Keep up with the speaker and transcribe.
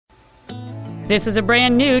This is a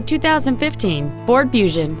brand new 2015 Ford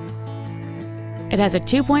Fusion. It has a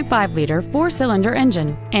 2.5-liter four-cylinder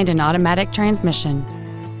engine and an automatic transmission.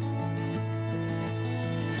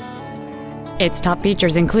 Its top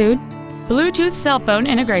features include Bluetooth cell phone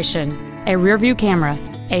integration, a rear-view camera,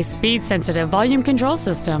 a speed-sensitive volume control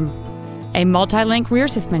system, a multi-link rear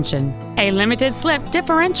suspension, a limited-slip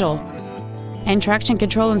differential, and traction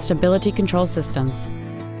control and stability control systems.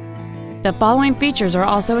 The following features are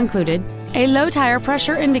also included: a low tire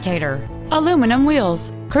pressure indicator, aluminum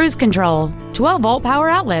wheels, cruise control, 12-volt power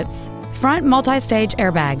outlets, front multi-stage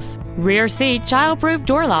airbags, rear seat child-proof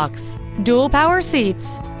door locks, dual power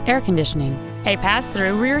seats, air conditioning, a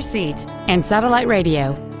pass-through rear seat, and satellite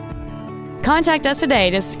radio. Contact us today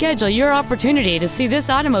to schedule your opportunity to see this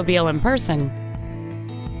automobile in person.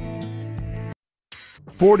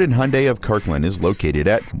 Ford and Hyundai of Kirkland is located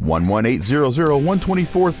at 11800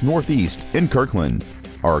 124th Northeast in Kirkland.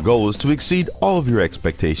 Our goal is to exceed all of your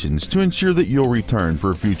expectations to ensure that you'll return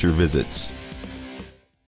for future visits.